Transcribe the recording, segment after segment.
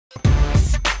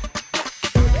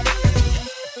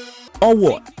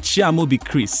Owoh Chimaobi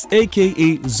Chris,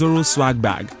 aka Zoro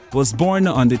SwagBag, was born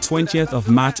on the 20th of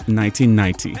March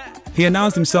 1990. He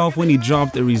announced himself when he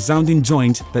dropped a resounding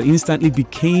joint that instantly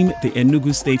became the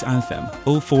Enugu state anthem,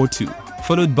 042,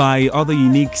 followed by other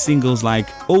unique singles like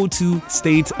O2,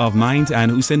 State of Mind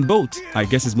and Usain Bolt. I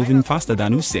guess it's moving faster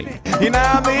than Usain.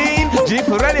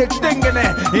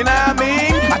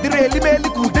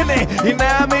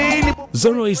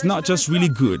 Zoro is not just really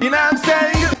good,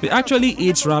 he actually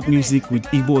eats rap music with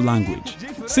Igbo language.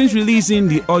 Since releasing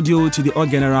the audio to the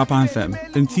OGENE rap anthem,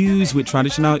 enthused with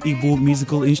traditional Igbo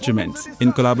musical instruments,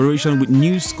 in collaboration with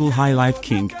new school highlife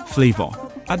king Flavour.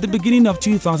 At the beginning of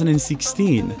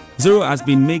 2016, Zoro has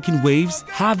been making waves,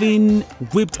 having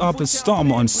whipped up a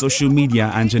storm on social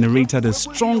media and generated a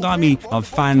strong army of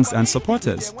fans and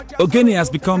supporters. OGENE has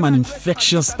become an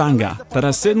infectious banger that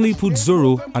has certainly put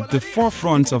Zoro at the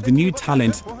forefront of the new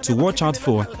talent to watch out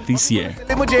for this year.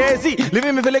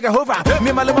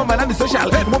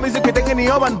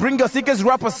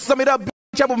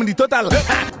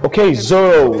 Okay,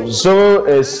 Zoro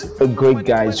is a great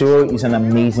guy. Zoro is an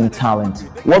amazing talent.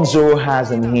 What Zoro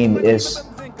has in him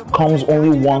comes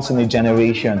only once in a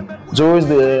generation. Zoro is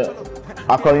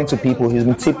according to people, he's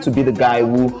been tipped to be the guy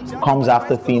who comes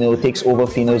after Fino, takes over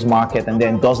Fino's market, and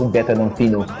then does it better than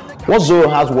Fino. What Zoro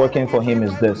has working for him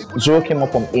is this. Zoro came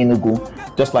up from Enugu,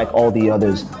 just like all the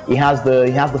others. He has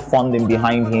the funding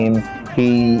behind him.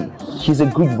 He's a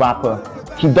good rapper.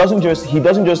 He doesn't just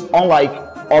unlike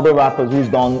other rappers who's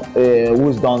done the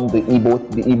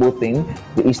Igbo thing,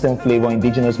 the Eastern flavor,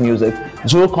 indigenous music.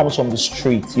 Zoro comes from the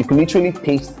streets. You can literally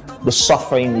taste the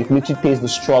suffering, you can literally taste the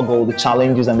struggle, the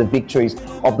challenges and the victories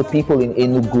of the people in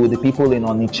Enugu, the people in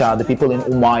Onitsha, the people in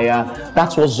Umuahia.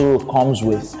 That's what Zoro comes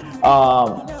with.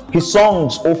 His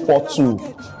songs 042,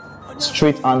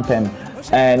 street anthem,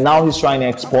 and now he's trying to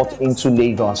export into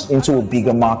Lagos, into a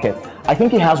bigger market. I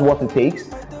think he has what it takes.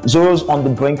 Zoro's on the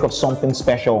brink of something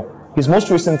special. His most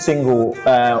recent single,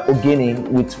 OGENE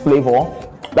with Flavour,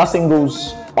 that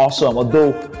single's awesome,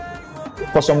 although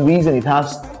for some reason it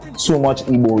has too much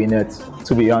Igbo in it,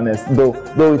 to be honest, though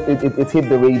it hit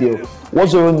the radio. What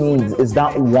Zoro needs is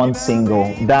that one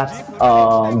single, that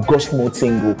Ghost Mode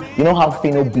single. You know how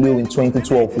Fino blew in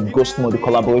 2012 with Ghost Mode, the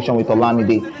collaboration with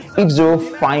Olamide? If Zoro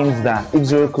finds that, if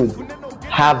Zoro could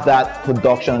have that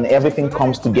production and everything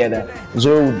comes together,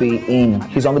 Zoro would be in.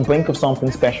 He's on the brink of something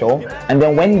special, and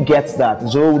then when he gets that,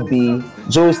 Zoro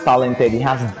is talented, he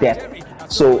has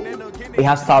depth. So he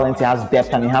has talent, he has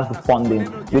depth, and he has the funding.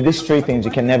 With these three things,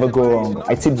 you can never go wrong.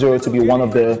 I tip Zoro to be one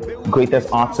of the greatest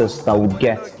artists that we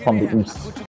get from the East.